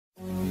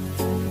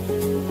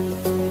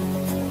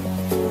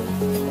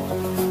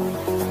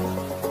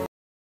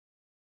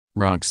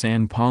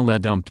Roxanne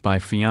Pallett dumped by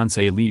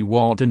fiancé Lee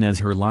Walton as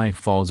her life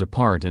falls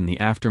apart in the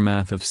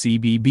aftermath of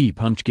CBB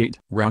Punchgate.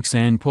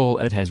 Roxanne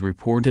Pallett has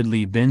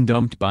reportedly been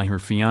dumped by her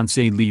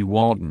fiancé Lee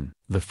Walton.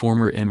 The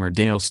former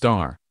Emmerdale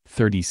star,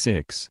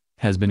 36,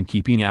 has been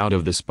keeping out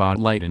of the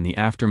spotlight in the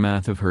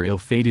aftermath of her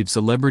ill-fated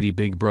Celebrity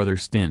Big Brother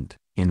stint,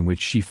 in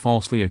which she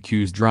falsely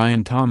accused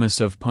Ryan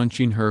Thomas of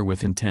punching her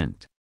with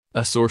intent.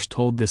 A source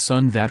told The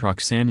Sun that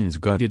Roxanne is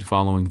gutted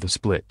following the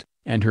split,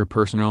 and her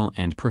personal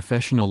and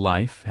professional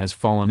life has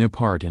fallen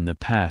apart in the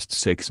past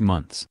 6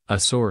 months. A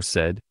source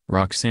said,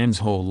 Roxanne's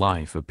whole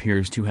life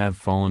appears to have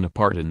fallen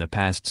apart in the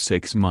past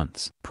 6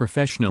 months.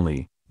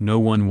 Professionally, no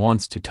one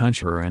wants to touch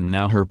her, and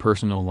now her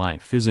personal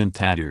life is in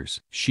tatters.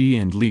 She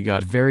and Lee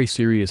got very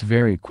serious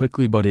very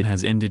quickly, but it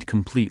has ended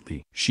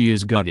completely. She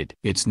is gutted.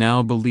 It's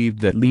now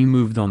believed that Lee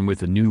moved on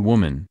with a new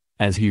woman,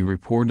 as he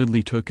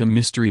reportedly took a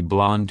mystery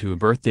blonde to a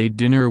birthday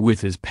dinner with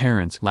his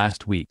parents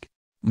last week.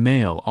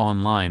 Mail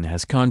Online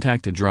has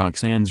contacted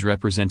Roxanne's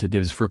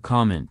representatives for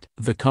comment.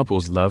 The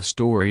couple's love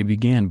story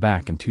began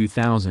back in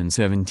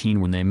 2017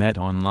 when they met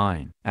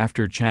online.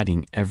 After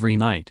chatting every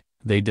night,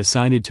 they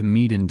decided to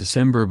meet in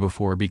December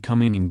before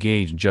becoming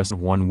engaged just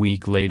 1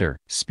 week later.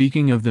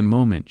 Speaking of the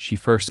moment she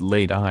first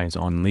laid eyes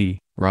on Lee,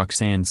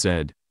 Roxanne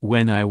said,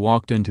 "When I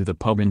walked into the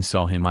pub and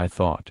saw him, I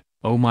thought,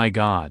 oh my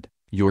God,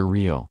 you're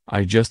real."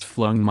 "I just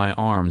flung my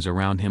arms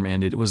around him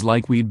and it was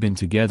like we'd been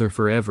together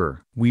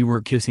forever. We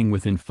were kissing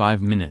within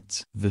 5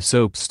 minutes." The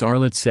soap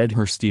starlet said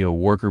her steel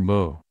worker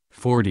beau,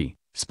 40,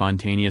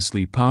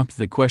 spontaneously popped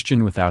the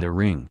question without a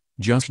ring,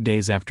 just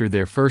days after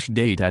their first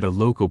date at a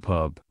local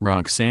pub.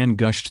 Roxanne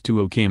gushed to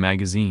OK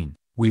magazine,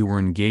 "We were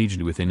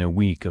engaged within a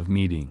week of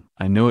meeting.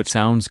 I know it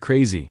sounds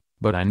crazy,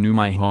 but I knew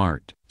my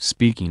heart."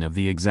 Speaking of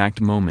the exact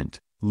moment,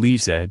 Lee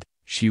said,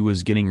 "She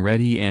was getting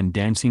ready and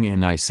dancing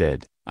and I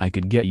said, I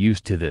could get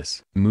used to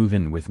this. Move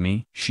in with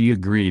me?" She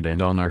agreed,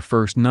 and on our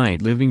first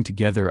night living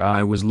together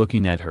I was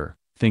looking at her,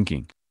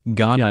 thinking,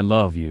 God, I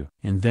love you.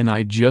 And then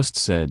I just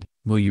said,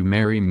 will you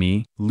marry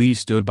me? Lee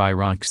stood by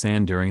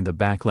Roxanne during the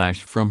backlash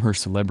from her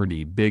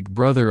Celebrity Big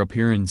Brother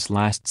appearance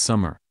last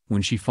summer,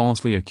 when she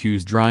falsely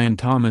accused Ryan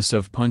Thomas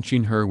of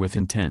punching her with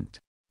intent.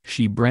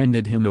 She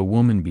branded him a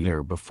woman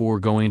beater before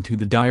going to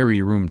the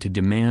diary room to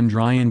demand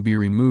Ryan be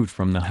removed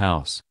from the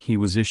house. He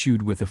was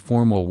issued with a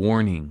formal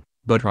warning,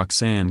 but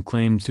Roxanne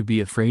claimed to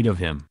be afraid of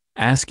him,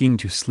 asking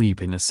to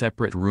sleep in a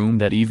separate room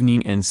that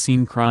evening and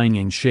seen crying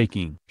and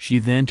shaking. She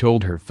then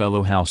told her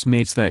fellow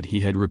housemates that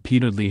he had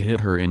repeatedly hit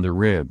her in the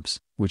ribs,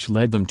 which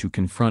led them to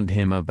confront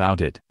him about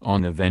it.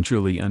 On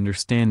eventually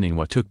understanding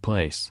what took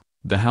place,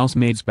 the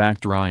housemates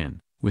backed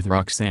Ryan, with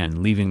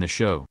Roxanne leaving the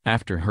show.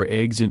 After her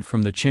exit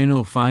from the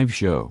Channel 5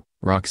 show,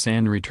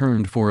 Roxanne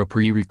returned for a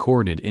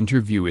pre-recorded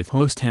interview with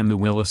host Emma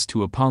Willis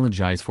to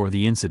apologize for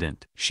the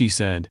incident. She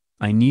said,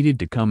 "I needed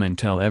to come and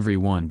tell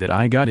everyone that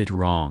I got it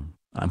wrong.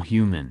 I'm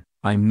human.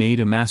 I made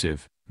a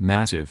massive,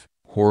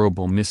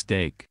 horrible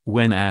mistake."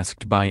 When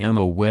asked by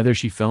Emma whether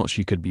she felt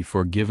she could be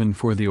forgiven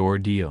for the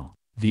ordeal,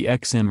 the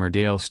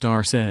ex-Emmerdale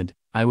star said,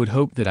 "I would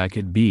hope that I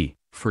could be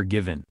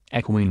forgiven."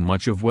 Echoing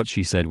much of what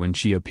she said when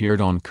she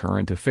appeared on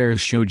current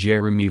affairs show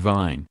Jeremy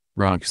Vine,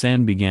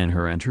 Roxanne began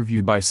her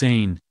interview by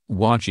saying,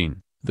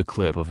 "Watching the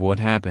clip of what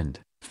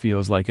happened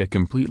feels like a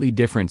completely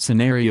different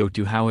scenario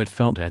to how it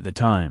felt at the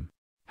time.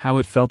 How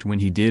it felt when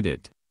he did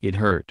it, it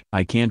hurt.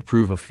 I can't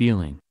prove a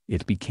feeling.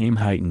 It became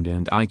heightened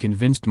and I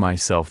convinced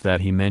myself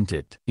that he meant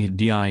it. It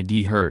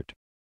did hurt.